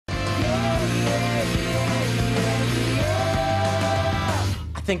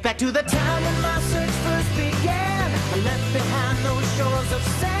Think back to the time when my search first began. I left behind those shores of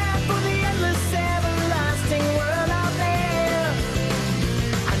sand for the endless, everlasting world out there.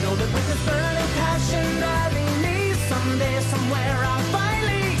 I know that with this burning passion driving me, someday, somewhere, I'll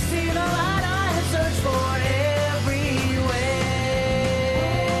finally see the light I have searched for everywhere.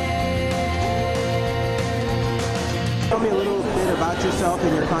 Tell me a little bit about yourself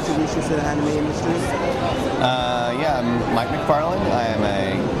and your contributions to the anime industry. Yeah, I'm Mike McFarland. I am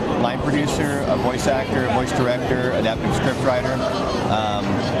a line producer, a voice actor, a voice director, adaptive script writer.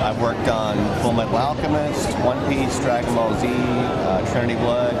 I've worked on Full Metal Alchemist, One Piece, Dragon Ball Z, Trinity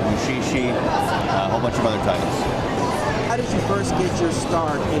Blood, Mushishi, a whole bunch of other titles. How did you first get your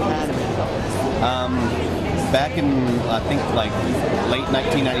start in anime? Back in, I think, like late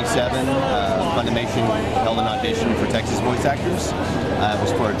 1997, Funimation held an audition for Texas voice actors. It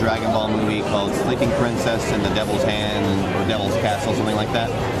was for a Dragon Ball movie called Sleeping Princess and the Devil's Hand or Devil's Castle, something like that.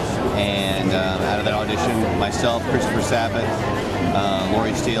 And out of that audition, myself, Christopher Sabat,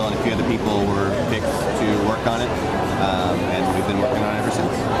 Laurie Steele, and a few other people were picked to work on it. And we've been working on it ever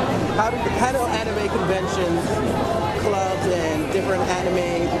since. How do anime conventions, clubs, and different fan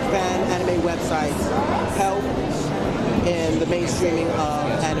anime websites help in the mainstreaming of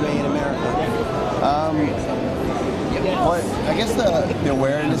anime in America? Well, I guess the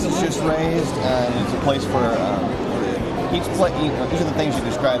awareness is just raised, and it's a place for each of the things you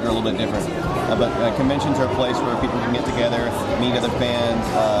described are a little bit different. But conventions are a place where people can get together, meet other fans,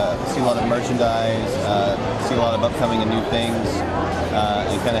 see a lot of merchandise, see a lot of upcoming and new things,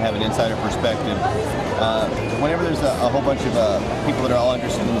 and kind of have an insider perspective. Whenever there's a whole bunch of people that are all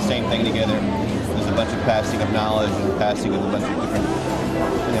interested in the same thing together, there's a bunch of passing of knowledge and passing of a bunch of different,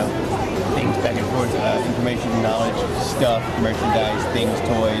 things back and forth, information, knowledge, stuff, merchandise, things,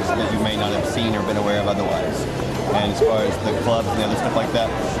 toys that you may not have seen or been aware of otherwise. And as far as the clubs and the other stuff like that,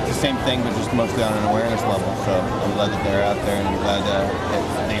 it's the same thing, but just mostly on an awareness level. So I'm glad that they're out there, and I'm glad that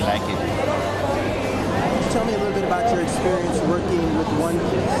they like it. Tell me a little bit about your experience working with One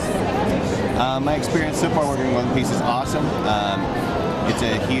Piece. My experience so far working with One Piece is awesome. It's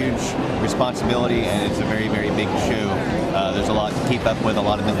a huge responsibility, and it's a very, very big show. There's a lot to keep up with, a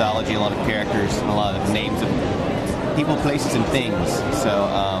lot of mythology, a lot of characters, and a lot of names of people, places, and things. So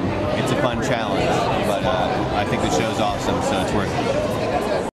it's a fun challenge, but I think the show's awesome, so it's worth it.